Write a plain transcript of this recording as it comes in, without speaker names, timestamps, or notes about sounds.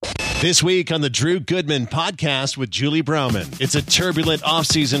This week on the Drew Goodman Podcast with Julie Browman, it's a turbulent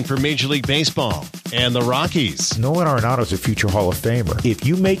offseason for Major League Baseball and the Rockies. Nolan Arenado is a future Hall of Famer. If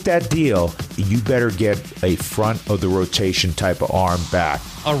you make that deal, you better get a front of the rotation type of arm back.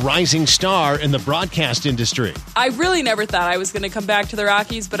 A rising star in the broadcast industry. I really never thought I was going to come back to the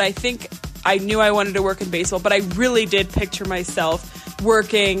Rockies, but I think I knew I wanted to work in baseball, but I really did picture myself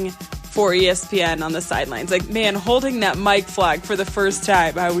working for ESPN on the sidelines. Like, man, holding that mic flag for the first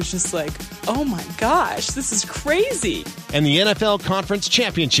time, I was just like, oh my gosh, this is crazy. And the NFL Conference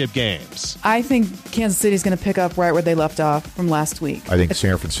Championship games. I think Kansas City's going to pick up right where they left off from last week. I think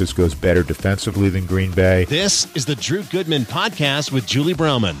San Francisco's better defensively than Green Bay. This is the Drew Goodman Podcast with Julie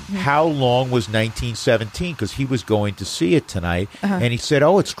Browman. How long was 1917? Because he was going to see it tonight, and he said,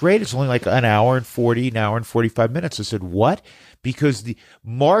 oh, it's great. It's only like an hour and 45 minutes. I said, what? Because the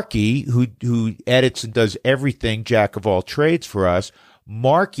Markey, who edits and does everything, jack of all trades for us,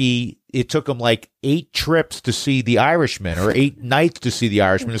 Markey, it took him like 8 trips to see The Irishman, or 8 nights to see The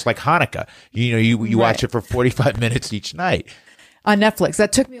Irishman. It's like Hanukkah. You watch it for 45 minutes each night. On Netflix.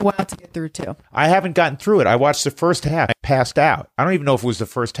 That took me a while to get through, too. I haven't gotten through it. I watched the first half. I passed out. I don't even know if it was the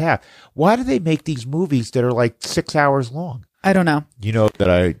first half. Why do they make these movies that are like 6 hours long? I don't know. You know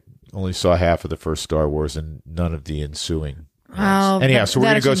that I only saw half of the first Star Wars and none of the ensuing. Anyhow, so we're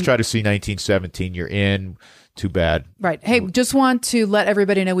going to go try to see 1917. You're in. Too bad. Right. Hey, just want to let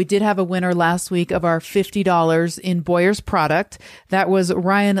everybody know we did have a winner last week of our $50 in Boyer's product. That was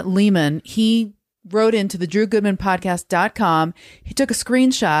Ryan Lehman. He wrote into the drewgoodmanpodcast.com. He took a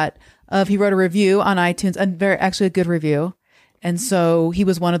screenshot he wrote a review on iTunes, actually a good review. And so he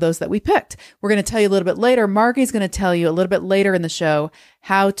was one of those that we picked. We're going to tell you a little bit later. Marky's going to tell you a little bit later in the show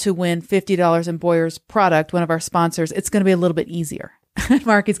how to win $50 in Boyer's product, one of our sponsors. It's going to be a little bit easier.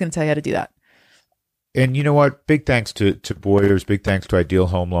 Marky's going to tell you how to do that. And you know what? Big thanks to Boyers. Big thanks to Ideal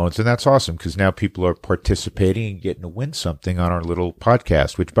Home Loans. And that's awesome because now people are participating and getting to win something on our little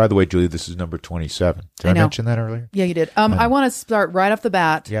podcast, which, by the way, Julie, this is number 27. Did I mention that earlier? Yeah, you did. I want to start right off the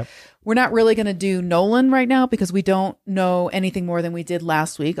bat. Yep. We're not really going to do Nolan right now because we don't know anything more than we did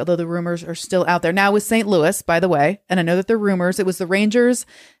last week, although the rumors are still out there. Now with St. Louis, by the way, and I know that they're rumors. It was the Rangers,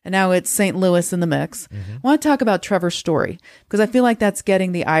 and now it's St. Louis in the mix. Mm-hmm. I want to talk about Trevor Story because I feel like that's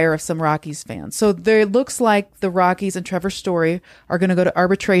getting the ire of some Rockies fans. So there looks like the Rockies and Trevor Story are going to go to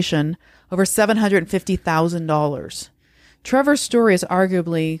arbitration over $750,000. Trevor Story is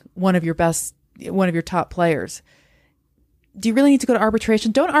arguably one of your top players. Do you really need to go to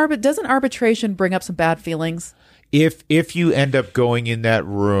arbitration? Doesn't arbitration bring up some bad feelings? If you end up going in that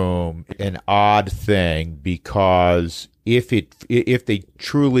room, an odd thing, because if they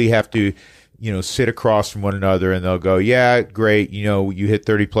truly have to, sit across from one another and they'll go, yeah, great, you hit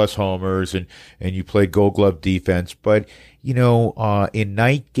 30 plus homers and you played Gold Glove defense, but in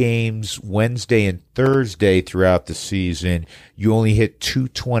night games, Wednesday and Thursday throughout the season, you only hit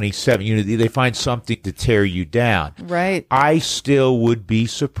 227. They find something to tear you down. Right. I still would be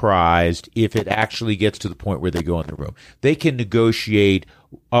surprised if it actually gets to the point where they go in the room. They can negotiate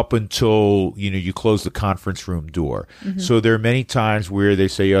up until, you close the conference room door. Mm-hmm. So there are many times where they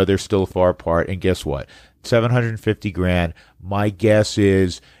say, oh, they're still far apart. And guess what? $750,000. My guess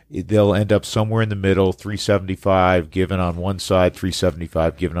is they'll end up somewhere in the middle, 375 given on one side,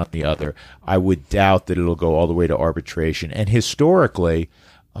 375 given on the other. I would doubt that it'll go all the way to arbitration. And historically,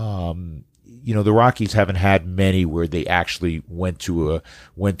 the Rockies haven't had many where they actually went to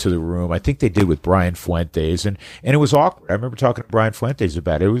the room. I think they did with Brian Fuentes, and it was awkward. I remember talking to Brian Fuentes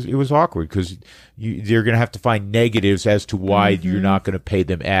about it. It was awkward because they're going to have to find negatives as to why you're not going to pay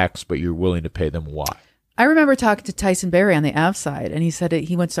them X, but you're willing to pay them Y. I remember talking to Tyson Berry on the Avs side, and he said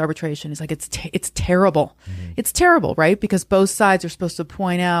he went to arbitration. He's like, it's terrible. Mm-hmm. It's terrible, right? Because both sides are supposed to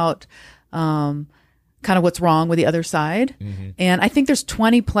point out kind of what's wrong with the other side. Mm-hmm. And I think there's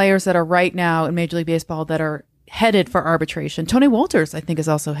 20 players that are right now in Major League Baseball that are headed for arbitration. Tony Wolters, I think, is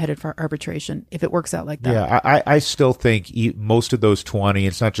also headed for arbitration if it works out like that. Yeah, I still think most of those 20,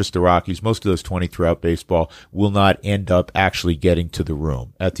 it's not just the Rockies, most of those 20 throughout baseball will not end up actually getting to the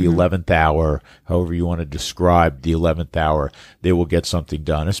room. At the 11th hour, however you want to describe the 11th hour, they will get something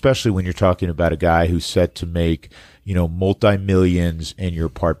done, especially when you're talking about a guy who's set to make, multi-millions and you're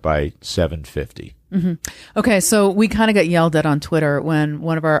apart by $750. Mm-hmm. Okay, so we kind of got yelled at on Twitter when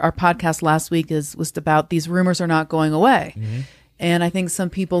one of our podcasts last week was about these rumors are not going away. Mm-hmm. And I think some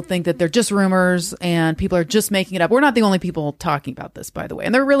people think that they're just rumors and people are just making it up. We're not the only people talking about this, by the way.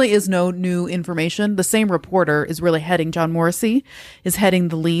 And there really is no new information. The same reporter is really heading, John Morrissey is heading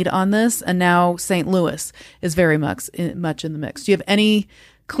the lead on this. And now St. Louis is very much in the mix. Do you have any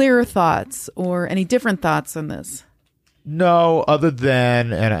clearer thoughts or any different thoughts on this? No, other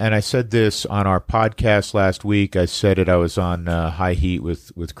than, and I said this on our podcast last week. I said it. I was on High Heat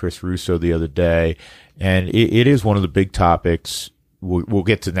with Chris Russo the other day, and it is one of the big topics. We'll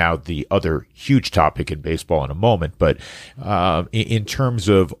get to now the other huge topic in baseball in a moment, but in terms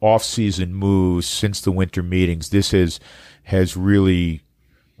of off-season moves since the winter meetings, this has really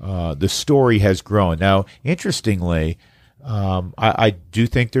the story has grown. Now, interestingly, I do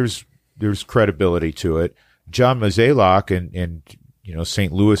think there's credibility to it. John Mozeliak and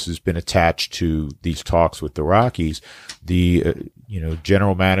St. Louis has been attached to these talks with the Rockies. The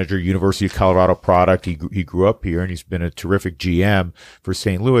general manager, University of Colorado product. He grew up here and he's been a terrific GM for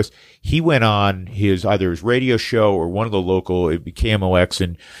St. Louis. He went on either his radio show or one of the local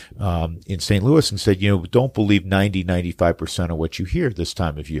KMOX in St. Louis and said, don't believe 95% of what you hear this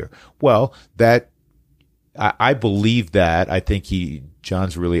time of year. Well, I believe that. I think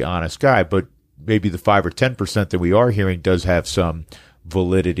John's a really honest guy, but maybe the 5 or 10% that we are hearing does have some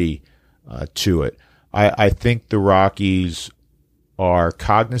validity to it. I think the Rockies are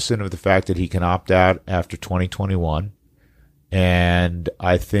cognizant of the fact that he can opt out after 2021, and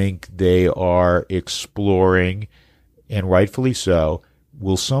I think they are exploring, and rightfully so,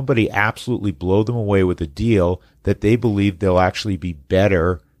 will somebody absolutely blow them away with a deal that they believe they'll actually be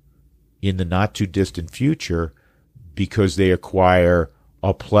better in the not-too-distant future because they acquire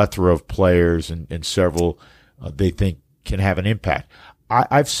a plethora of players and several they think can have an impact.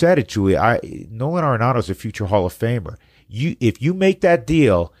 I've said it, Julie. Nolan Arenado is a future Hall of Famer. If you make that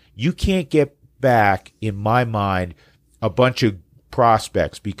deal, you can't get back, in my mind, a bunch of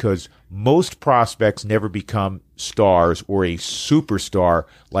prospects because most prospects never become stars or a superstar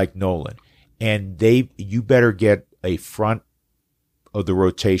like Nolan. And you better get a front of the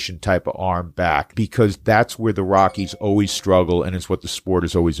rotation type of arm back because that's where the Rockies always struggle and it's what the sport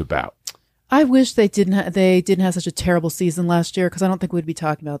is always about. I wish they didn't have such a terrible season last year because I don't think we'd be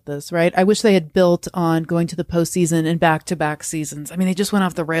talking about this, right? I wish they had built on going to the postseason and back-to-back seasons. I mean, they just went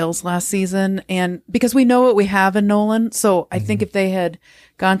off the rails last season, and because we know what we have in Nolan, so I think if they had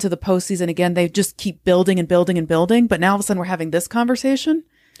gone to the postseason again, they just keep building and building and building. But now all of a sudden we're having this conversation.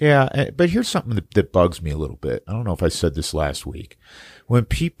 Yeah, but here's something that bugs me a little bit. I don't know if I said this last week. When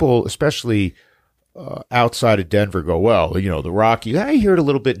people, especially outside of Denver, go, well, the Rockies, I hear it a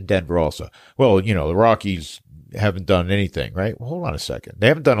little bit in Denver also. Well, the Rockies haven't done anything, right? Well, hold on a second. They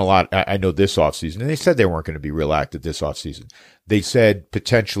haven't done a lot, I know, this offseason, and they said they weren't going to be real active this offseason. They said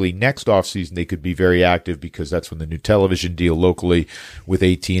potentially next offseason they could be very active because that's when the new television deal locally with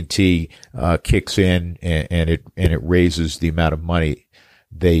AT&T kicks in and it raises the amount of money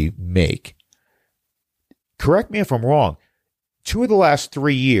they make. Correct me if I'm wrong. 2 of the last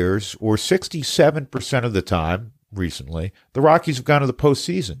 3 years, or 67% of the time recently, the Rockies have gone to the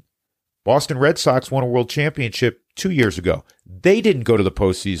postseason. Boston Red Sox won a world championship 2 years ago. They didn't go to the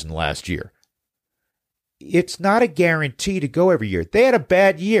postseason last year. It's not a guarantee to go every year. They had a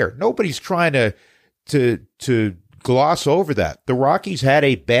bad year. Nobody's trying to gloss over that. The Rockies had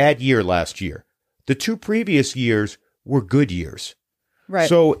a bad year last year. The 2 previous years were good years. Right.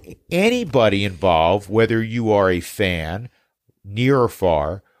 So anybody involved, whether you are a fan, near or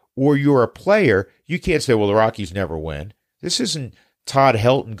far, or you're a player, you can't say, well, the Rockies never win. This isn't Todd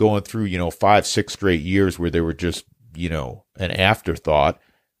Helton going through, 5-6 straight years where they were just, an afterthought.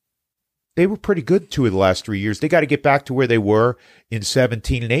 They were pretty good 2 of the last 3 years. They got to get back to where they were in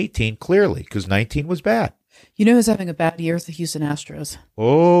 17 and 18, clearly, because 19 was bad. You know who's having a bad year? It's the Houston Astros.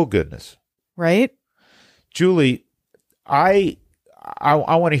 Oh, goodness. Right? Julie, I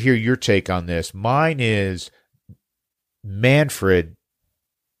want to hear your take on this. Mine is Manfred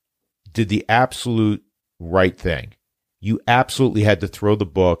did the absolute right thing. You absolutely had to throw the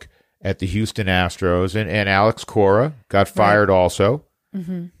book at the Houston Astros, and Alex Cora got fired also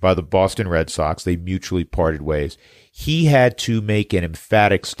by the Boston Red Sox. They mutually parted ways. He had to make an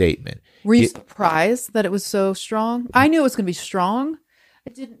emphatic statement. Were you surprised that it was so strong? I knew it was going to be strong.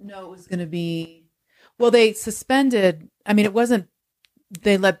 I didn't know it was going to be... Well, they suspended... I mean, it wasn't...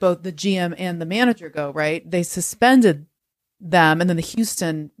 They let both the GM and the manager go, right? They suspended them, and then the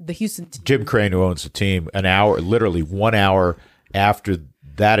Houston team. Jim Crane, who owns the team, literally 1 hour after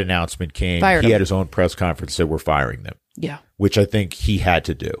that announcement came, he had his own press conference and said, we're firing them. Yeah. Which I think he had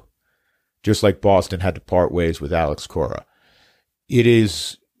to do. Just like Boston had to part ways with Alex Cora. It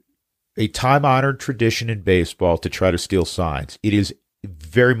is a time-honored tradition in baseball to try to steal signs. It is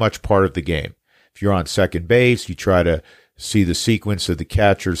very much part of the game. If you're on second base, you try to see the sequence of the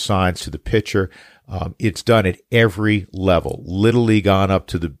catcher's signs to the pitcher. It's done at every level, Little League on up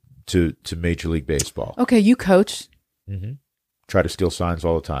to Major League Baseball. Okay, you coach. Try to steal signs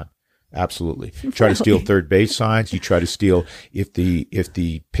all the time. Absolutely. Try to steal third base signs. You try to steal if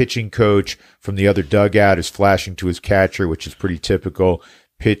the pitching coach from the other dugout is flashing to his catcher, which is pretty typical.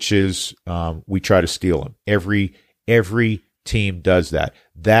 Pitches, we try to steal them. Every team does that.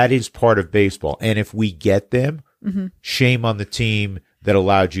 That is part of baseball. And if we get them, shame on the team that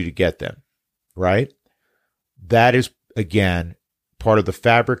allowed you to get them, right? That is, again, part of the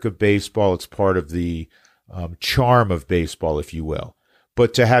fabric of baseball. It's part of the charm of baseball, if you will.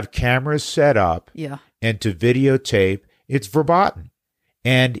 But to have cameras set up and to videotape, it's verboten.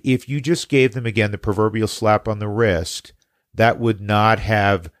 And if you just gave them, again, the proverbial slap on the wrist, that would not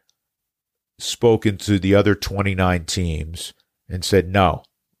have spoken to the other 29 teams and said, no,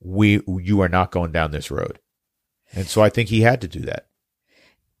 you are not going down this road. And so I think he had to do that.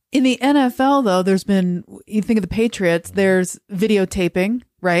 In the NFL, though, there's been, you think of the Patriots, there's videotaping,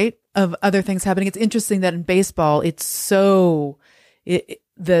 right, of other things happening. It's interesting that in baseball, it's so...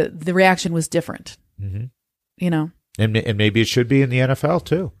 the reaction was different, you know, and maybe it should be in the NFL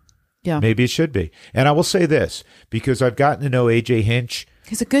too. Yeah, maybe it should be. And I will say this because I've gotten to know AJ Hinch.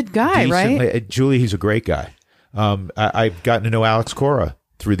 He's a good guy, right? Julie, he's a great guy. I've gotten to know Alex Cora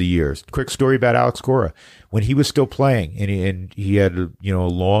through the years. Quick story about Alex Cora: when he was still playing, and he had a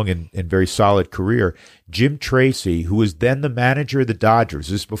long and very solid career. Jim Tracy, who was then the manager of the Dodgers,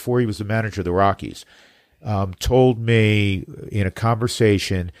 this is before he was the manager of the Rockies. Told me in a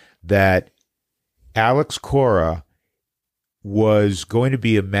conversation that Alex Cora was going to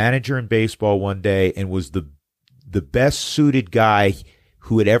be a manager in baseball one day and was the best suited guy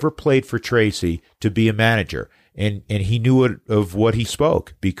who had ever played for Tracy to be a manager. And he knew of what he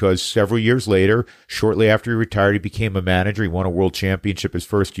spoke because several years later, shortly after he retired, he became a manager. He won a world championship his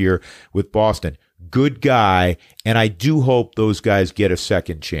first year with Boston. Good guy. And I do hope those guys get a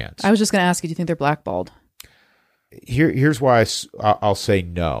second chance. I was just going to ask you, do you think they're blackballed? Here's why I'll say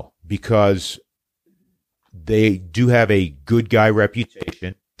no, because they do have a good guy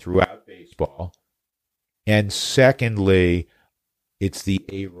reputation throughout baseball. And secondly, it's the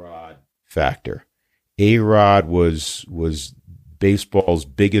A-Rod factor. A-Rod was baseball's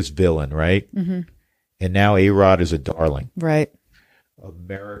biggest villain, right? And now A-Rod is a darling. Right.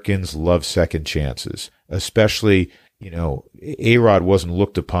 Americans love second chances, especially, A-Rod wasn't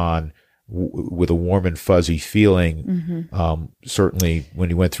looked upon with a warm and fuzzy feeling, certainly when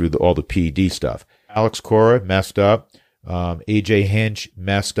he went through all the PED stuff. Alex Cora messed up. AJ Hinch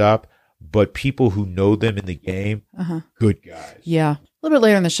messed up. But people who know them in the game, good guys. Yeah. A little bit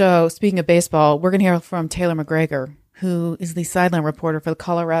later in the show, speaking of baseball, we're going to hear from Taylor McGregor, who is the sideline reporter for the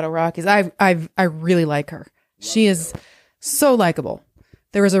Colorado Rockies. I really like her. She is so likable.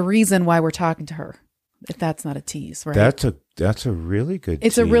 There is a reason why we're talking to her. If that's not a tease, right? That's a really good.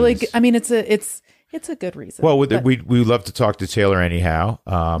 It's tease. a really good. I mean, it's a good reason. Well, we love to talk to Taylor anyhow,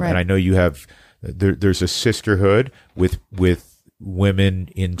 right. And I know you have. There's a sisterhood with women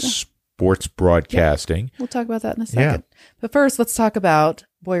in sports broadcasting. Yeah. We'll talk about that in a second. Yeah. But first, let's talk about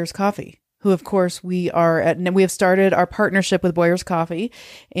Boyer's Coffee, who, of course, we have started our partnership with Boyer's Coffee,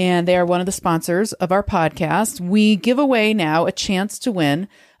 and they are one of the sponsors of our podcast. We give away now a chance to win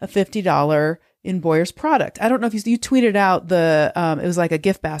a $50 in Boyer's product. I don't know if you tweeted out it was like a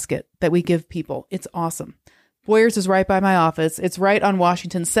gift basket that we give people. It's awesome. Boyer's is right by my office. It's right on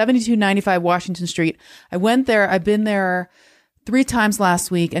Washington, 7295 Washington Street. I went there. I've been there 3 times last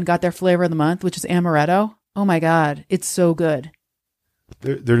week and got their flavor of the month, which is amaretto. Oh my God. It's so good.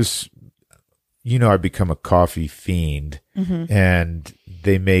 There's, I've become a coffee fiend, and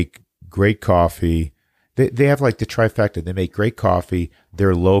they make great coffee. They have like the trifecta. They make great coffee.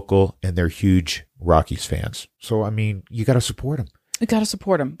 They're local and they're huge Rockies fans. So, I mean, you got to support them. You got to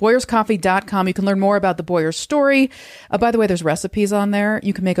support them. BoyersCoffee.com. You can learn more about the Boyer's story. By the way, there's recipes on there.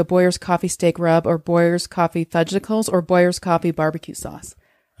 You can make a Boyer's Coffee steak rub or Boyer's Coffee fudgicles or Boyer's Coffee barbecue sauce.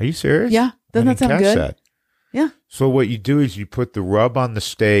 Are you serious? Yeah. Doesn't that sound good? That. Yeah. So what you do is you put the rub on the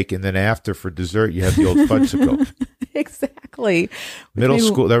steak, and then after for dessert, you have the old fudgesicle. Exactly. Middle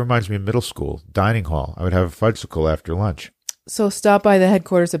school. That reminds me of middle school dining hall. I would have a fudgesicle after lunch. So stop by the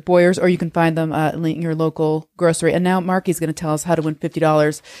headquarters at Boyer's, or you can find them in your local grocery. And now Marky's going to tell us how to win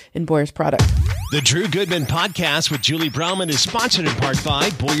 $50 in Boyer's product. The Drew Goodman Podcast with Julie Browman is sponsored in part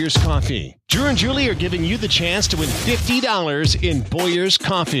by Boyer's Coffee. Drew and Julie are giving you the chance to win $50 in Boyer's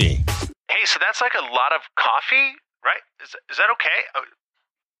Coffee. Hey, so that's like a lot of coffee, right? Is that okay?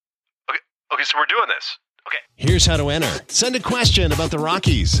 Okay, so we're doing this. Okay. Here's how to enter. Send a question about the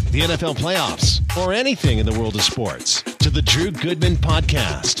Rockies, the NFL playoffs, or anything in the world of sports to the Drew Goodman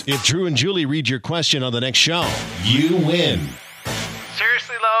Podcast. If Drew and Julie read your question on the next show, you win.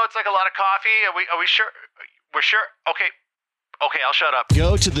 Seriously, Lo, it's like a lot of coffee. Are we sure? We're sure? Okay. Okay, I'll shut up.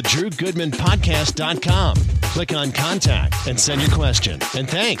 Go to thedrewgoodmanpodcast.com. Click on Contact and send your question. And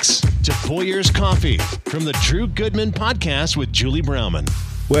thanks to Boyer's Coffee from the Drew Goodman Podcast with Julie Browman.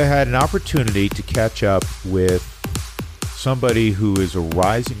 Well, I had an opportunity to catch up with somebody who is a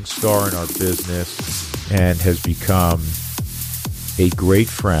rising star in our business and has become a great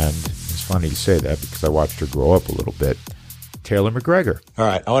friend. It's funny to say that because I watched her grow up a little bit. Taylor McGregor. All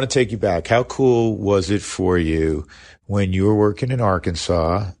right, I want to take you back. How cool was it for you when you were working in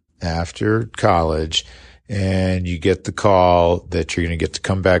Arkansas after college and you get the call that you're going to get to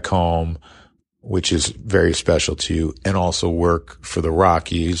come back home, which is very special to you, and also work for the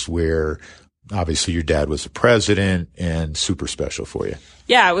Rockies, where obviously your dad was the president and super special for you?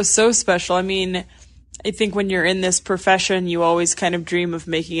 Yeah, it was so special. I mean, I think when you're in this profession, you always kind of dream of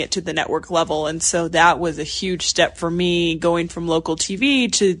making it to the network level. And so that was a huge step for me. Going from local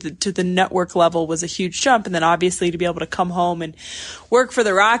TV to the network level was a huge jump. And then obviously to be able to come home and work for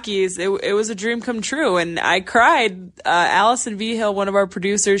the Rockies, it was a dream come true. And I cried. Allison Vigil, one of our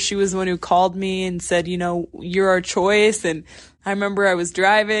producers, she was the one who called me and said, you're our choice. And I remember I was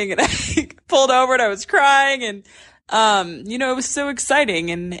driving and I pulled over and I was crying. And, it was so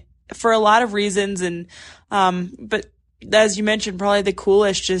exciting. And for a lot of reasons. And, but as you mentioned, probably the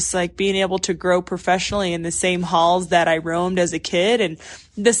coolest, just like being able to grow professionally in the same halls that I roamed as a kid and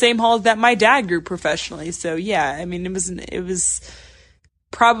the same halls that my dad grew professionally. So yeah, I mean, it was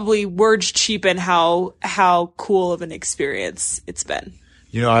probably words cheapen how cool of an experience it's been.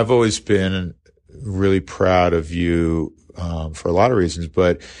 I've always been really proud of you, for a lot of reasons,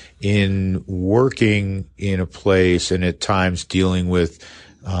 but in working in a place and at times dealing with,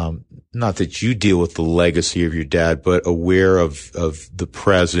 not that you deal with the legacy of your dad, but aware of the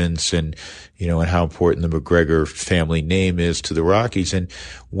presence and, and how important the McGregor family name is to the Rockies. And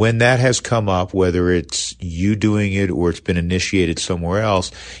when that has come up, whether it's you doing it or it's been initiated somewhere else,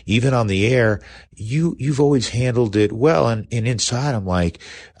 even on the air, you've always handled it well. And inside, I'm like,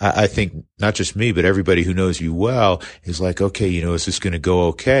 I think not just me, but everybody who knows you well is like, okay, is this going to go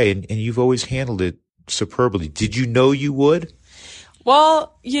okay? And you've always handled it superbly. Did you know you would?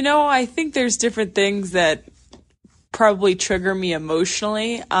 Well, I think there's different things that probably trigger me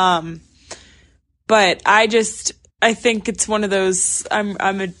emotionally. But I think it's one of those,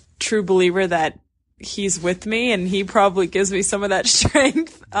 I'm a true believer that he's with me and he probably gives me some of that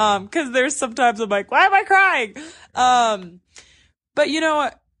strength. 'Cause there's sometimes I'm like, why am I crying? But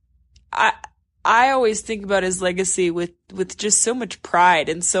I always think about his legacy with just so much pride.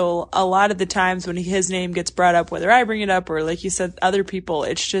 And so a lot of the times when his name gets brought up, whether I bring it up or like you said, other people,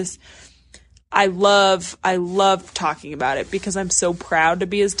 it's just, I love talking about it because I'm so proud to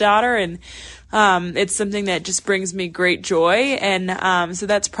be his daughter. And, it's something that just brings me great joy. And, so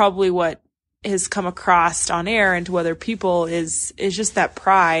that's probably what has come across on air and to other people is just that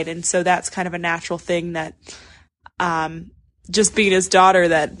pride. And so that's kind of a natural thing that, just being his daughter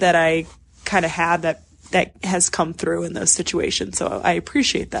that I kind of had that has come through in those situations. So I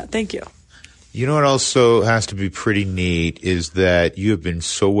appreciate that. Thank you. You know what also has to be pretty neat is that you have been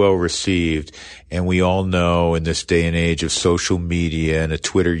so well received, and we all know in this day and age of social media and a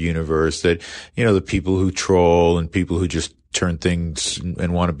Twitter universe that, the people who troll and people who just turn things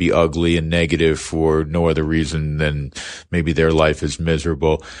and want to be ugly and negative for no other reason than maybe their life is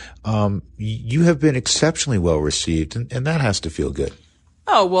miserable. You have been exceptionally well received, and that has to feel good.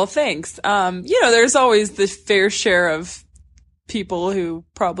 Oh, well, thanks. There's always the fair share of people who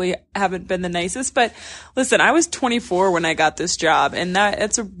probably haven't been the nicest. But listen, I was 24 when I got this job, and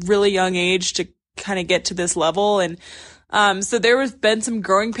that's a really young age to kind of get to this level. And so there has been some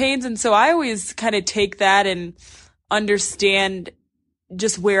growing pains. And so I always kind of take that and understand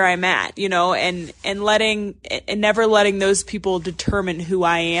just where I'm at, and never letting those people determine who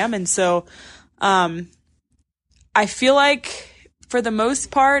I am. And so I feel like for the most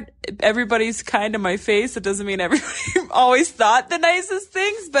part, everybody's kind to my face. It doesn't mean everybody always thought the nicest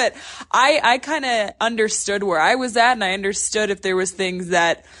things, but I kind of understood where I was at, and I understood if there was things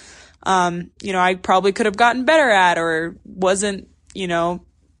that, I probably could have gotten better at or wasn't,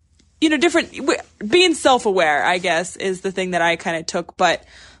 different. Being self-aware, I guess, is the thing that I kind of took. But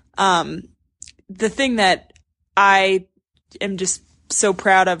the thing that I am just so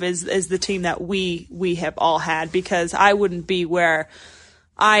proud of is the team that we have all had, because I wouldn't be where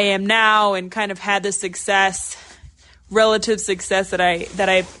I am now and kind of had the relative success that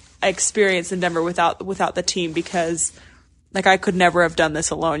I experienced in Denver without the team, because like I could never have done this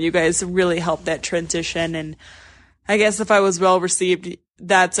alone. You guys really helped that transition, and I guess if I was well received,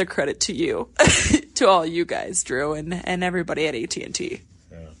 that's a credit to you, to all you guys, Drew, and everybody at AT&T.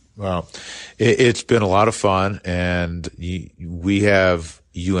 Well, it's been a lot of fun, and you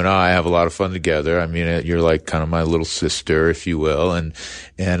and I have a lot of fun together. I mean, you're like kind of my little sister, if you will, and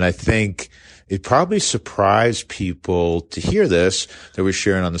I think it probably surprised people to hear this, that we're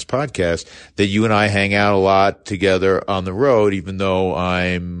sharing on this podcast, that you and I hang out a lot together on the road, even though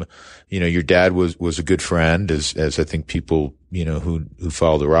your dad was a good friend, as I think people, who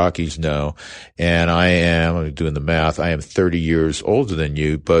follow the Rockies know. And I'm doing the math, I am 30 years older than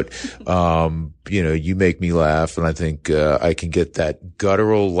you, but, you make me laugh, and I think, I can get that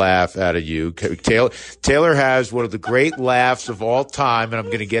guttural laugh out of you. Taylor has one of the great laughs of all time, and I'm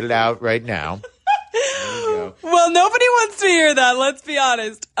going to get it out right now. Well, nobody wants to hear that. Let's be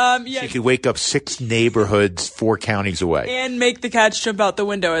honest. She could wake up 6 neighborhoods 4 counties away and make the cats jump out the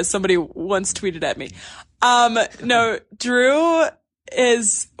window, as somebody once tweeted at me. No, Drew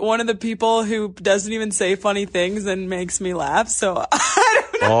is one of the people who doesn't even say funny things and makes me laugh. So I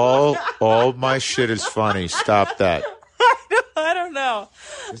don't know. All my shit is funny. Stop that. I don't know.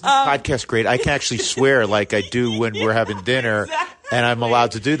 Isn't this podcast great? I can actually swear like I do when we're having dinner. Exactly. And I'm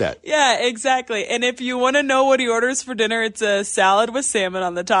allowed to do that. Yeah, exactly. And if you want to know what he orders for dinner, it's a salad with salmon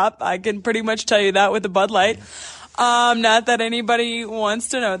on the top. I can pretty much tell you that with a Bud Light. Not that anybody wants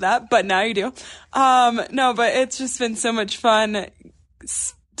to know that, but now you do. No, but it's just been so much fun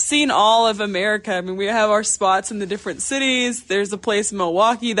seeing all of America. I mean, we have our spots in the different cities. There's a place in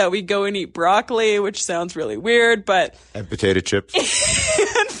Milwaukee that we go and eat broccoli, which sounds really weird, but... And potato chips.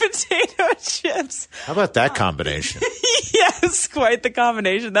 And potato chips. How about that combination? Yes, quite the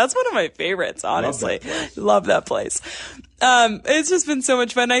combination. That's one of my favorites, honestly. Love that place. It's just been so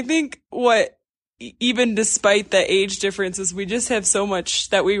much fun. I think even despite the age differences, we just have so much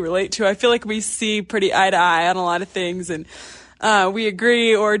that we relate to. I feel like we see pretty eye to eye on a lot of things, and we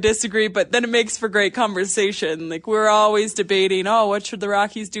agree or disagree, but then it makes for great conversation. Like, we're always debating, what should the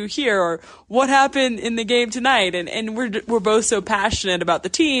Rockies do here? Or what happened in the game tonight? And we're both so passionate about the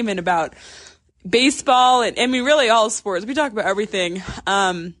team and about baseball and I mean, really all sports. We talk about everything.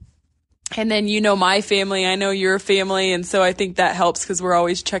 And then, my family, I know your family. And so I think that helps because we're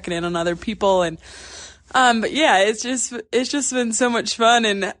always checking in on other people. And, but yeah, it's just been so much fun.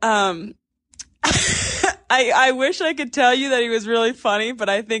 And, I wish I could tell you that he was really funny, but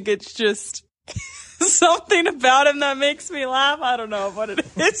I think it's just something about him that makes me laugh. I don't know what it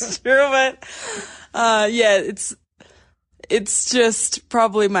is, true, but yeah, it's just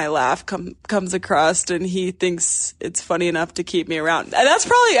probably my laugh comes across, and he thinks it's funny enough to keep me around. And that's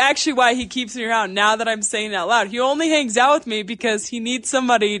probably actually why he keeps me around now that I'm saying it out loud. He only hangs out with me because he needs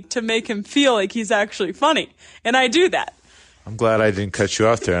somebody to make him feel like he's actually funny, and I do that. I'm glad I didn't cut you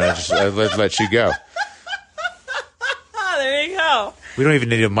off there, and I let you go. There you go. We don't even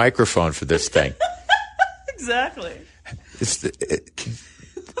need a microphone for this thing. Exactly. It's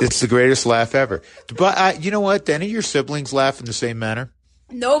the greatest laugh ever. But you know what? Do any of your siblings laugh in the same manner?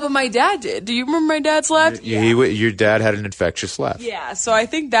 No, but my dad did. Do you remember my dad's laugh? Yeah. Your dad had an infectious laugh. Yeah, so I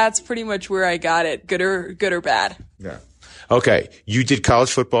think that's pretty much where I got it, good or bad. Yeah. Okay, you did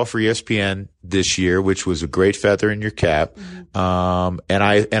college football for ESPN this year, which was a great feather in your cap. Mm-hmm. And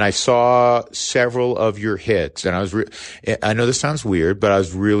I saw several of your hits, and I know this sounds weird, but I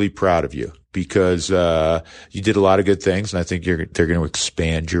was really proud of you because you did a lot of good things, and I think they're going to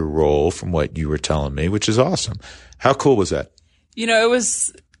expand your role from what you were telling me, which is awesome. How cool was that?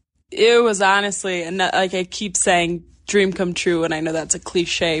 It was honestly, and like I keep saying, dream come true, and I know that's a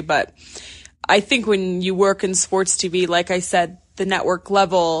cliche, but I think when you work in sports TV, like I said, the network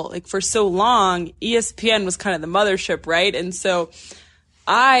level, like for so long, ESPN was kind of the mothership, right? And so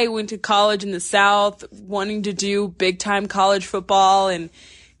I went to college in the South wanting to do big time college football.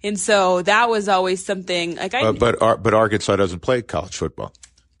 And so that was always something like but Arkansas doesn't play college football.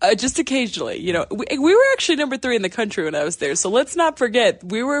 Just occasionally, we were actually number 3 in the country when I was there. So let's not forget,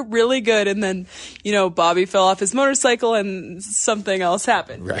 we were really good. And then, Bobby fell off his motorcycle and something else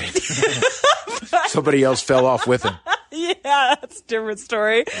happened. Right. Somebody else fell off with him. Yeah, that's a different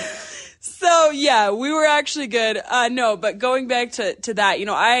story. So yeah, we were actually good. No, but going back to that,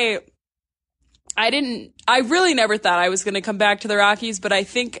 I really never thought I was going to come back to the Rockies, but I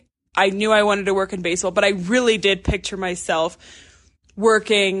think I knew I wanted to work in baseball, but I really did picture myself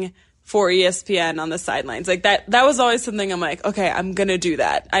working for ESPN on the sidelines. Like that was always something I'm like, okay, I'm going to do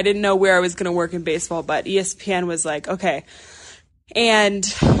that. I didn't know where I was going to work in baseball, but ESPN was like, okay. And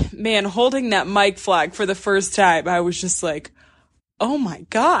man, holding that mic flag for the first time, I was just like, oh my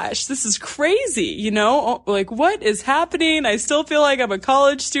gosh, this is crazy. Like what is happening? I still feel like I'm a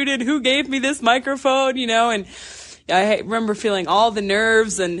college student. Who gave me this microphone? And I remember feeling all the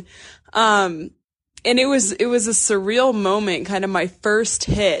nerves and it was a surreal moment, kind of my first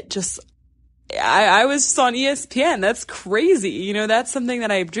hit. Just I was just on ESPN. That's crazy. That's something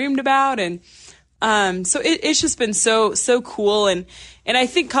that I've dreamed about. And so it's just been so cool. And I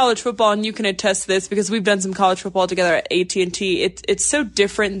think college football, and you can attest to this because we've done some college football together at AT&T, it's so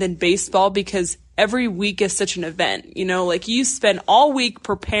different than baseball because every week is such an event. Like you spend all week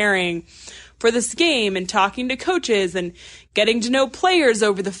preparing for this game and talking to coaches and getting to know players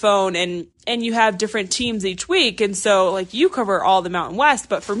over the phone, and you have different teams each week. And so like you cover all the Mountain West,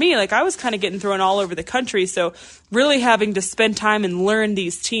 but for me, like I was kind of getting thrown all over the country. So really having to spend time and learn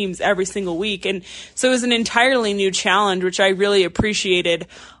these teams every single week. And so it was an entirely new challenge, which I really appreciated.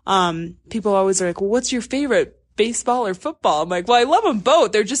 People always are like, well, what's your favorite, baseball or football? I'm like, well, I love them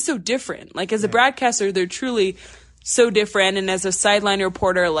both. They're just so different. Like as a broadcaster, they're truly so different. And as a sideline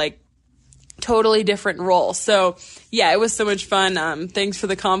reporter, like totally different role. So yeah, it was so much fun. Thanks for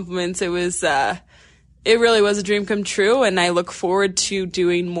the compliments. It really was a dream come true, and I look forward to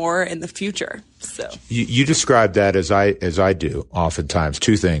doing more in the future. So you describe that as I do oftentimes.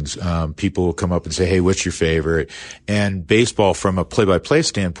 Two things. People will come up and say, hey, what's your favorite? And baseball from a play-by-play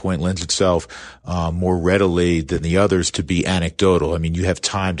standpoint lends itself more readily than the others to be anecdotal. I mean, you have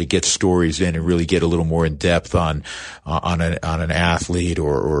time to get stories in and really get a little more in depth on an athlete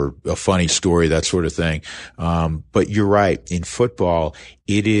or a funny story, that sort of thing. But you're right. In football,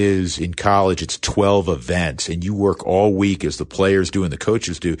 in college, it's 12 events, and you work all week as the players do and the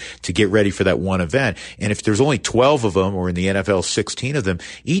coaches do to get ready for that one event. And if there's only 12 of them, or in the NFL, 16 of them,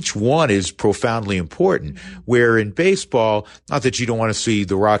 each one is profoundly important. Where in baseball, not that you don't want to see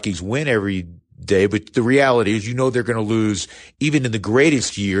the Rockies win every day, but the reality is, they're going to lose. Even in the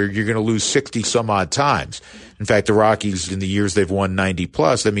greatest year, you're going to lose 60 some odd times. In fact, the Rockies, in the years they've won 90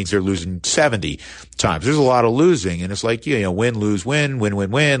 plus, that means they're losing 70 times. There's a lot of losing, and it's like, win, lose, win, win,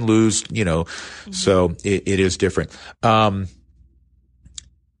 win, win, lose, so it is different.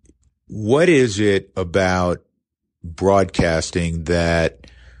 What is it about broadcasting that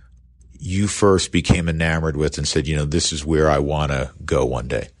you first became enamored with and said, this is where I want to go one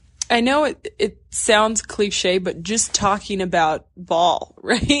day? I know it sounds cliche, but just talking about ball,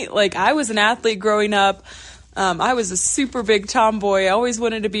 right? Like I was an athlete growing up. I was a super big tomboy. I always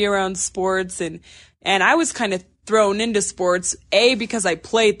wanted to be around sports, and I was kind of thrown into sports, because I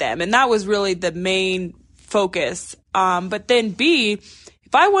played them, and that was really the main focus. But then B,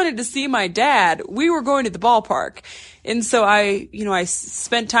 if I wanted to see my dad, we were going to the ballpark. And so I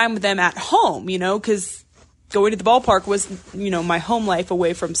spent time with them at home, because going to the ballpark was, my home life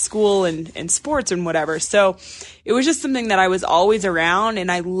away from school and sports and whatever. So it was just something that I was always around, and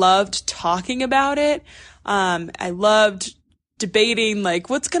I loved talking about it. I loved debating, like,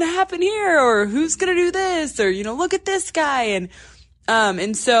 what's going to happen here, or who's going to do this, or, look at this guy.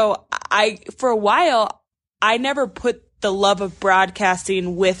 And so for a while, I never put the love of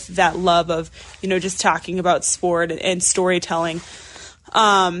broadcasting with that love of, just talking about sport and storytelling.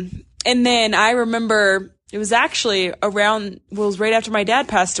 And then I remember it was actually it was right after my dad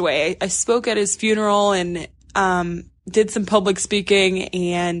passed away. I spoke at his funeral and, did some public speaking,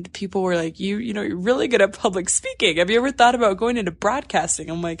 and people were like, you're really good at public speaking. Have you ever thought about going into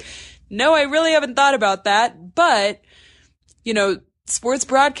broadcasting? I'm like, no, I really haven't thought about that. But, sports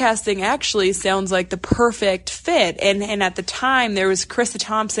broadcasting actually sounds like the perfect fit. And at the time there was Krista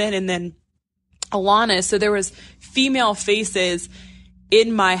Thompson and then Alana. So there was female faces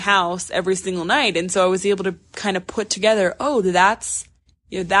in my house every single night. And so I was able to kind of put together,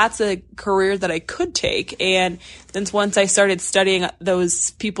 that's a career that I could take. And then once I started studying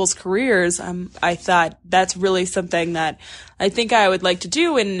those people's careers, I thought that's really something that I think I would like to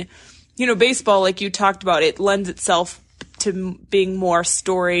do. And, baseball, like you talked about, it lends itself to being more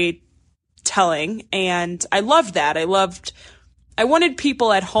storytelling. And I loved that. I wanted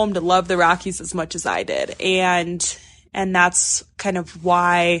people at home to love the Rockies as much as I did. And that's kind of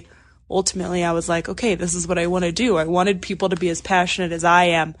why ultimately I was like, okay, this is what I want to do. I wanted people to be as passionate as I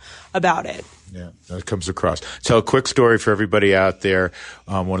am about it. Yeah, that comes across. Tell a quick story for everybody out there.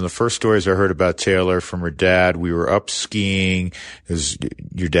 One of the first stories I heard about Taylor from her dad, we were up skiing, because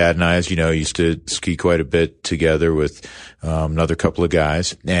your dad and I, as you know, used to ski quite a bit together with another couple of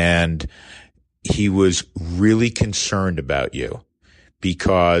guys. And he was really concerned about you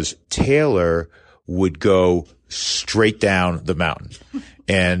because Taylor would go straight down the mountain.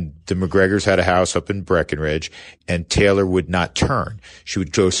 And the McGregors had a house up in Breckenridge, and Taylor would not turn. She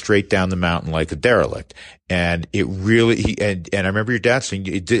would go straight down the mountain like a derelict. And it really, and I remember your dad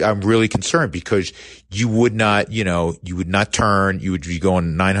saying, I'm really concerned because you would not turn. You would be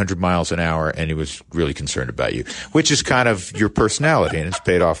going 900 miles an hour, and he was really concerned about you, which is kind of your personality, and it's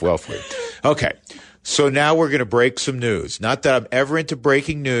paid off well for you. Okay. So now we're going to break some news. Not that I'm ever into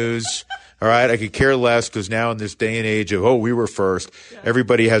breaking news. All right. I could care less because now in this day and age of, we were first,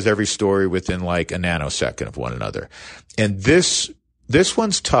 everybody has every story within like a nanosecond of one another. And this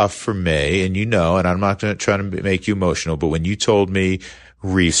one's tough for me. And and I'm not going to try to make you emotional, but when you told me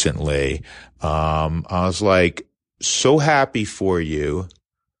recently, I was like so happy for you,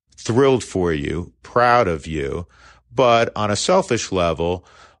 thrilled for you, proud of you. But on a selfish level,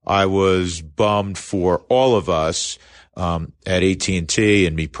 I was bummed for all of us at AT&T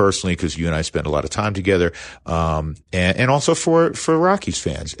and me personally, because you and I spend a lot of time together, and also for Rockies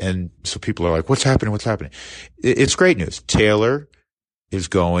fans. And so people are like, what's happening? What's happening? It's great news. Taylor is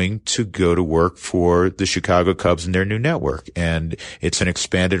going to go to work for the Chicago Cubs in their new network. And it's an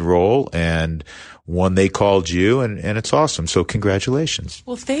expanded role and one they called you, and it's awesome. So congratulations.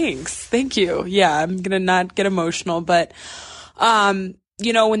 Well, thanks. Thank you. Yeah, I'm going to not get emotional, but,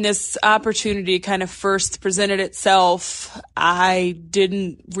 when this opportunity kind of first presented itself, I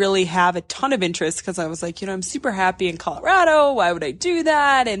didn't really have a ton of interest because I was like, I'm super happy in Colorado. Why would I do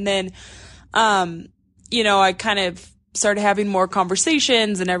that? And then, I kind of started having more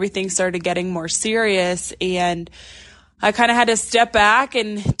conversations and everything started getting more serious. And I kind of had to step back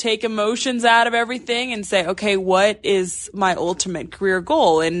and take emotions out of everything and say, okay, what is my ultimate career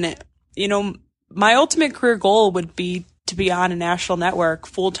goal? And, my ultimate career goal would be to be on a national network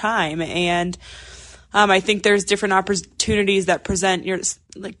full time. And I think there's different opportunities that present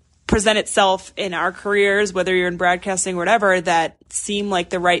itself in our careers, whether you're in broadcasting or whatever, that seem like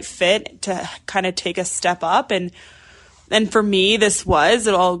the right fit to kind of take a step up. And for me,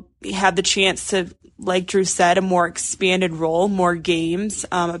 it'll have the chance to, like Drew said, a more expanded role, more games,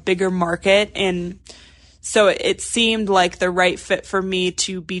 a bigger market. And so it seemed like the right fit for me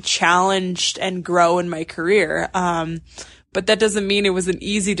to be challenged and grow in my career. But that doesn't mean it was an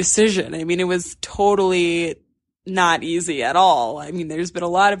easy decision. I mean, it was totally not easy at all. I mean, there's been a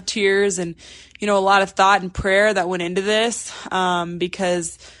lot of tears and, a lot of thought and prayer that went into this,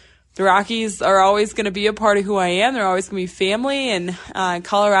 because the Rockies are always going to be a part of who I am. They're always going to be family, and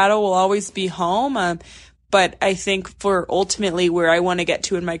Colorado will always be home. But I think for ultimately where I want to get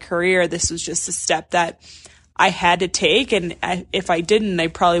to in my career, this was just a step that I had to take. And if I didn't, I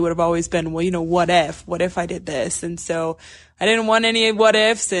probably would have always been, what if I did this? And so I didn't want any what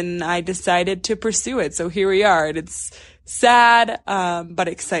ifs, and I decided to pursue it. So here we are. And it's sad, but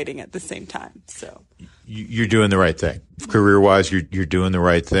exciting at the same time. So you're doing the right thing. Career-wise, you're doing the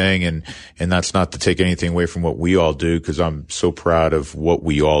right thing, and that's not to take anything away from what we all do, because I'm so proud of what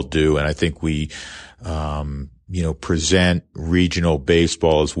we all do, and I think we present regional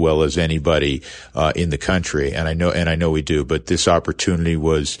baseball as well as anybody in the country, and I know we do. But this opportunity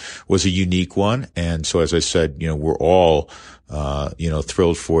was a unique one, and so as I said, we're all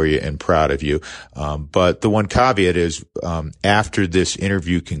thrilled for you and proud of you. But the one caveat is, after this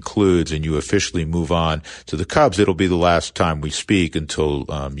interview concludes and you officially move on to the Cubs, it'll be the last time we speak until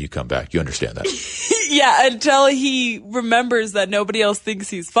you come back. You understand that? Yeah, until he remembers that nobody else thinks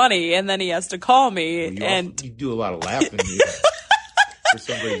he's funny, and then he has to call me. You do a lot of laughing for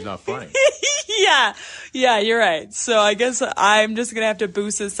somebody who's not funny. Yeah, you're right. So I guess I'm just going to have to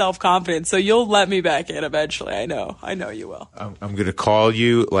boost his self-confidence. So you'll let me back in eventually. I know you will. I'm going to call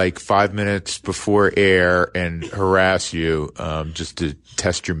you like 5 minutes before air and harass you, just to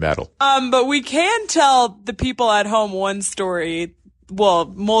test your mettle. But we can tell the people at home one story, well,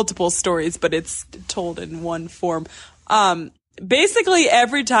 multiple stories, but it's told in one form. Basically,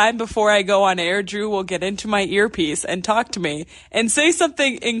 every time before I go on air, Drew will get into my earpiece and talk to me and say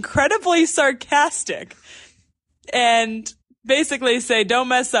something incredibly sarcastic and basically say, don't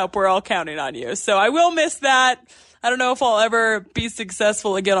mess up, we're all counting on you. So I will miss that. I don't know if I'll ever be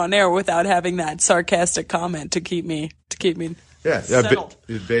successful again on air without having that sarcastic comment to keep me settled.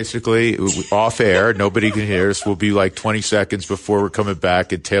 Basically, off air, nobody can hear us. We'll be like 20 seconds before we're coming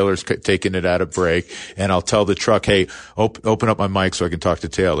back, and Taylor's taking it at a break. And I'll tell the truck, hey, open up my mic so I can talk to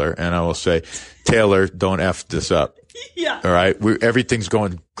Taylor. And I will say, Taylor, don't F this up. Yeah. All right? Everything's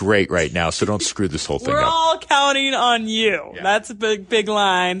going great right now, so don't screw this whole thing up. We're all counting on you. Yeah. That's a big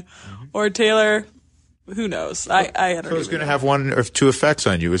line. Mm-hmm. Or Taylor, who knows? I don't know. So it's going to have one or two effects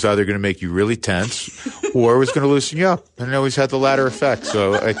on you. It was either going to make you really tense or it was going to loosen you up. And it always had the latter effect,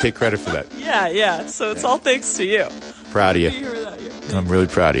 so I take credit for that. Yeah. So it's all thanks to you. Proud of you. I'm really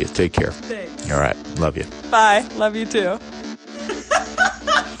proud of you. Take care. Thanks. All right. Love you. Bye. Love you too.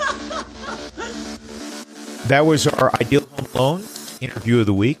 That was our Ideal Home Loans interview of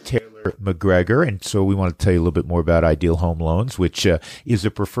the week, Taylor McGregor. And so we want to tell you a little bit more about Ideal Home Loans, which is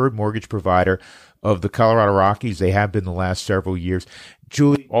a preferred mortgage provider of the Colorado Rockies. They have been the last several years.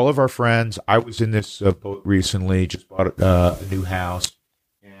 Julie, all of our friends, I was in this boat recently, just bought a new house,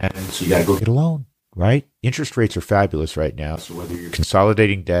 and so you got to go get a loan, right? Interest rates are fabulous right now, so whether you're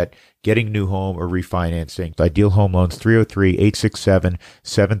consolidating debt, getting a new home, or refinancing, Ideal Home Loans, 303-867-7000,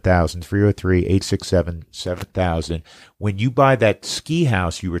 303-867-7000. When you buy that ski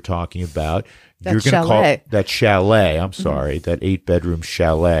house you were talking about, That you're going to call chalet. that chalet, I'm sorry, that 8-bedroom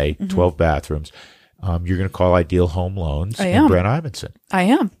chalet, 12 bathrooms. You're going to call Ideal Home Loans and Brent Ivinson. I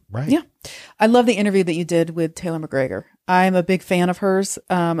am. Right. Yeah. I love the interview that you did with Taylor McGregor. I'm a big fan of hers.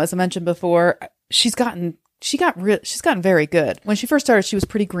 As I mentioned before, she's gotten very good. When she first started, she was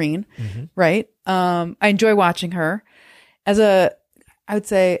pretty green, right? I enjoy watching her. I would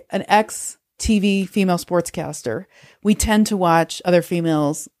say an ex-TV female sportscaster, we tend to watch other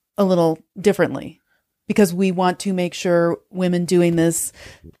females a little differently because we want to make sure women doing this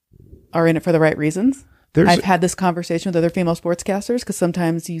are in it for the right reasons. I've had this conversation with other female sportscasters because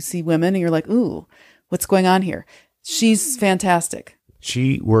sometimes you see women and you're like, ooh, what's going on here? She's fantastic.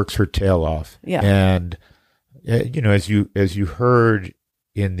 She works her tail off. Yeah. And, as you heard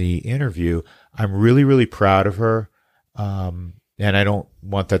in the interview, I'm really, really proud of her. And I don't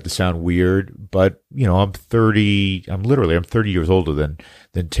want that to sound weird, but, I'm 30 years older than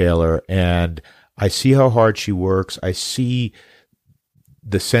Taylor. And I see how hard she works. I see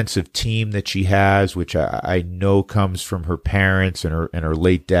the sense of team that she has, which I know comes from her parents and her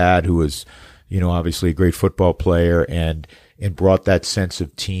late dad, who was, obviously a great football player and brought that sense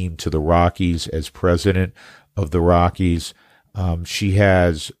of team to the Rockies as president of the Rockies. She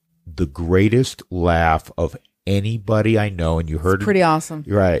has the greatest laugh of anybody I know, and you heard it's pretty awesome.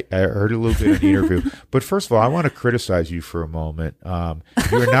 You're right. I heard a little bit in the interview. But first of all, I want to criticize you for a moment.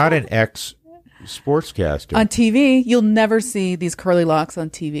 You're not an ex-sportscaster. On TV, you'll never see these curly locks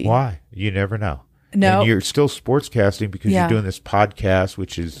on TV. Why? You never know. No. And you're still sportscasting because you're doing this podcast,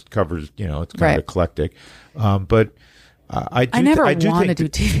 which covers, it's kind of eclectic. But I never want to do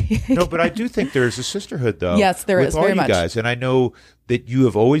TV. No, but I do think there's a sisterhood, though. Yes, there is, with all very you much. guys. And I know that you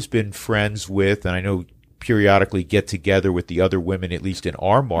have always been friends with, and I know periodically get together with the other women, at least in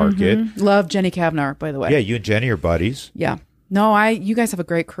our market. Love Jenny Kavnar, by the way. Yeah, you and Jenny are buddies. Yeah. No, you guys have a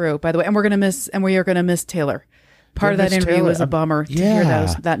great crew, by the way, and we are gonna miss Taylor. Part of that interview was a bummer to hear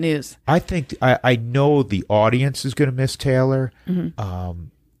that news. I think I know the audience is going to miss Taylor.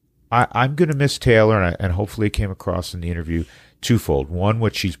 I'm going to miss Taylor, and hopefully it came across in the interview twofold. One,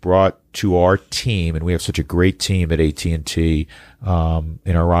 what she's brought to our team, and we have such a great team at AT&T in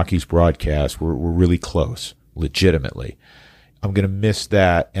our Rockies broadcast. We're really close, legitimately. I'm going to miss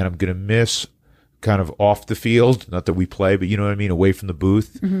that, and I'm going to miss kind of off the field, not that we play, but you know what I mean, away from the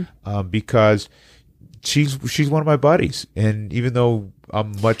booth, because she's one of my buddies, and even though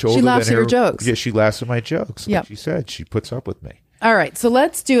I'm much older, she laughs than at her, your jokes. Yeah, she laughs at my jokes. Like she said, she puts up with me. All right, so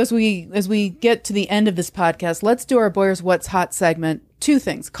let's do as we get to the end of this podcast. Let's do our Boyers What's Hot segment. Two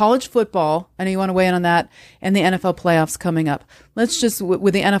things: college football. I know you want to weigh in on that, and the NFL playoffs coming up. Let's just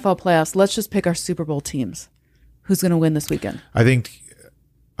with the NFL playoffs. Let's just pick our Super Bowl teams. Who's going to win this weekend? I think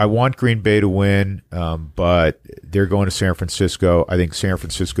I want Green Bay to win, but they're going to San Francisco. I think San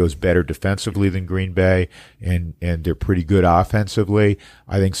Francisco is better defensively than Green Bay, and they're pretty good offensively.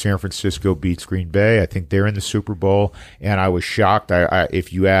 I think San Francisco beats Green Bay. I think they're in the Super Bowl, and I was shocked.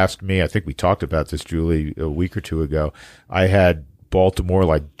 If you asked me, I think we talked about this, Julie, a week or two ago. I had Baltimore,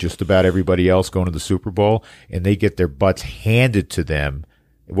 like just about everybody else, going to the Super Bowl, and they get their butts handed to them.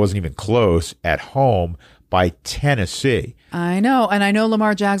 It wasn't even close at home by Tennessee. I know. And I know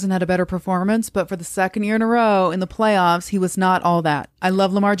Lamar Jackson had a better performance, but for the second year in a row in the playoffs, he was not all that. I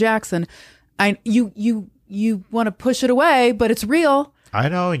love Lamar Jackson. You want to push it away, but it's real. I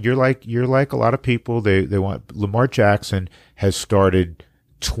know. And you're like a lot of people. They want Lamar Jackson has started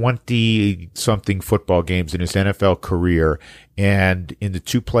 20 something football games in his NFL career. And in the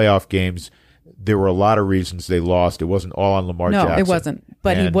two playoff games, there were a lot of reasons they lost. It wasn't all on Lamar Jackson. No, it wasn't.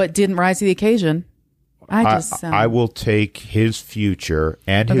 But he didn't rise to the occasion. I will take his future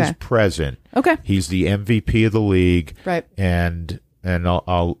and his present. Okay. He's the MVP of the league. Right. And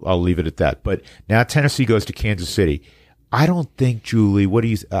I'll leave it at that. But now Tennessee goes to Kansas City. I don't think, Julie,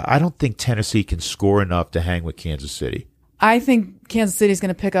 I don't think Tennessee can score enough to hang with Kansas City. I think Kansas City is going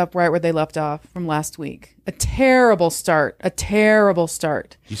to pick up right where they left off from last week. A terrible start. You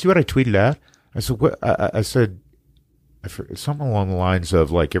see what I tweeted out? I said something along the lines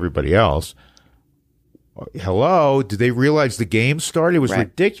of, like everybody else, hello, did they realize the game started? It was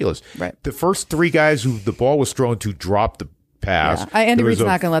ridiculous. Right. The first three guys who the ball was thrown to dropped the pass. Yeah. Andy Reid's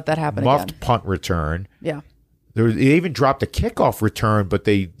not going to let that happen muffed again. Punt return. Yeah. They even dropped a kickoff return, but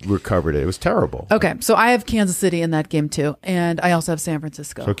they recovered it. It was terrible. Okay, so I have Kansas City in that game too, and I also have San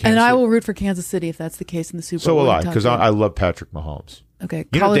Francisco. And I will root for Kansas City if that's the case in the Super Bowl. So will I, because I love Patrick Mahomes. Okay,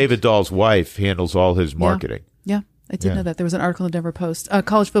 you know David Dahl's wife handles all his marketing. Yeah, I did know that. There was an article in the Denver Post.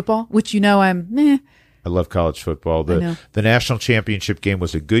 College football, which I'm meh. I love college football. The national championship game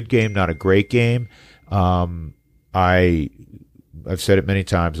was a good game, not a great game. I've said it many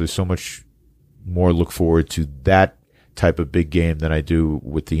times. There's so much more look forward to that type of big game than I do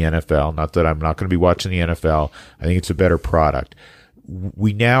with the NFL. Not that I'm not going to be watching the NFL. I think it's a better product.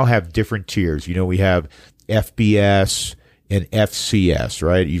 We now have different tiers. We have FBS and FCS,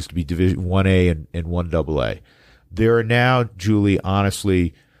 right? It used to be Division 1A and 1AA. There are now, Julie,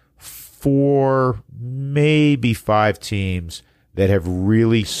 honestly, 4, maybe 5 teams that have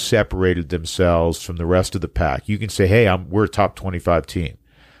really separated themselves from the rest of the pack. You can say, hey, we're a top 25 team.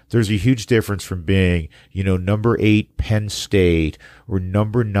 There's a huge difference from being, number 8 Penn State or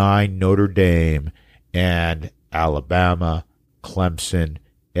number 9 Notre Dame and Alabama, Clemson,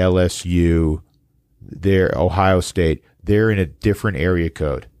 LSU, Ohio State. They're in a different area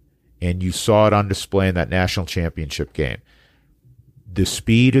code. And you saw it on display in that national championship game. The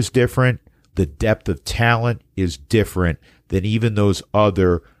speed is different. The depth of talent is different than even those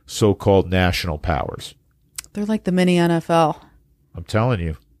other so-called national powers. They're like the mini NFL. I'm telling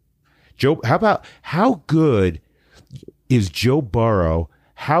you. Joe, how good is Joe Burrow?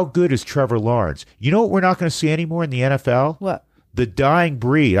 How good is Trevor Lawrence? You know what we're not going to see anymore in the NFL? What? The dying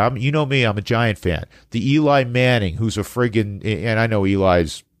breed. You know me, I'm a Giant fan. The Eli Manning, who's a friggin', and I know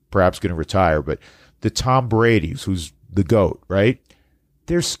Eli's perhaps going to retire, but the Tom Brady's, who's the GOAT, right?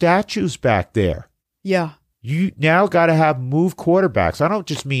 There's statues back there. Yeah. You now got to have move quarterbacks. I don't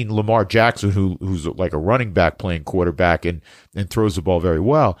just mean Lamar Jackson, who's like a running back playing quarterback and throws the ball very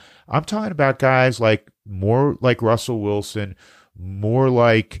well. I'm talking about guys more like Russell Wilson, more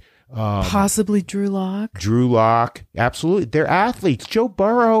like possibly Drew Lock. Drew Lock, absolutely. They're athletes. Joe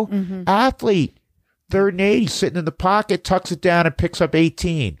Burrow, athlete. 3rd and 8, he's sitting in the pocket, tucks it down, and picks up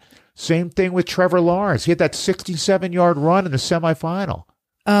 18. Same thing with Trevor Lawrence. He had that 67-yard run in the semifinal.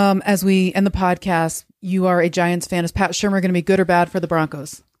 As we end the podcast, you are a Giants fan. Is Pat Shurmur going to be good or bad for the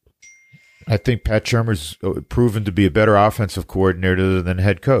Broncos? I think Pat Shurmur's proven to be a better offensive coordinator than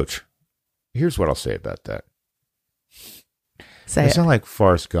head coach. Here's what I'll say about that. Say I it. sound like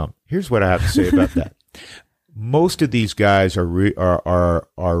Forrest Gump. Here's what I have to say about that. Most of these guys are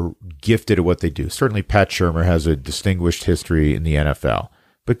gifted at what they do. Certainly, Pat Shurmur has a distinguished history in the NFL.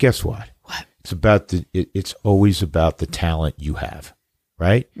 But guess what? What? It's always about the talent you have,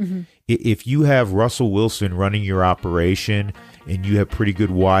 right? Mm-hmm. If you have Russell Wilson running your operation and you have pretty good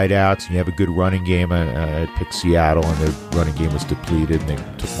wideouts and you have a good running game, I picked Seattle and their running game was depleted and they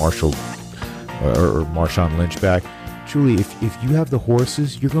took Marshawn Lynch back. Julie, if you have the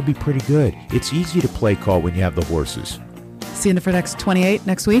horses, you're going to be pretty good. It's easy to play call when you have the horses. See you for next 28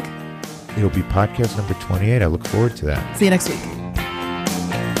 next week. It'll be podcast number 28. I look forward to that. See you next week.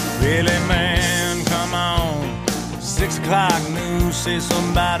 Really, man, come on. 6 o'clock news say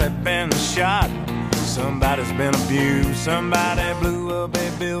somebody been shot. Somebody's been abused. Somebody blew up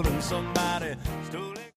a building. Somebody stole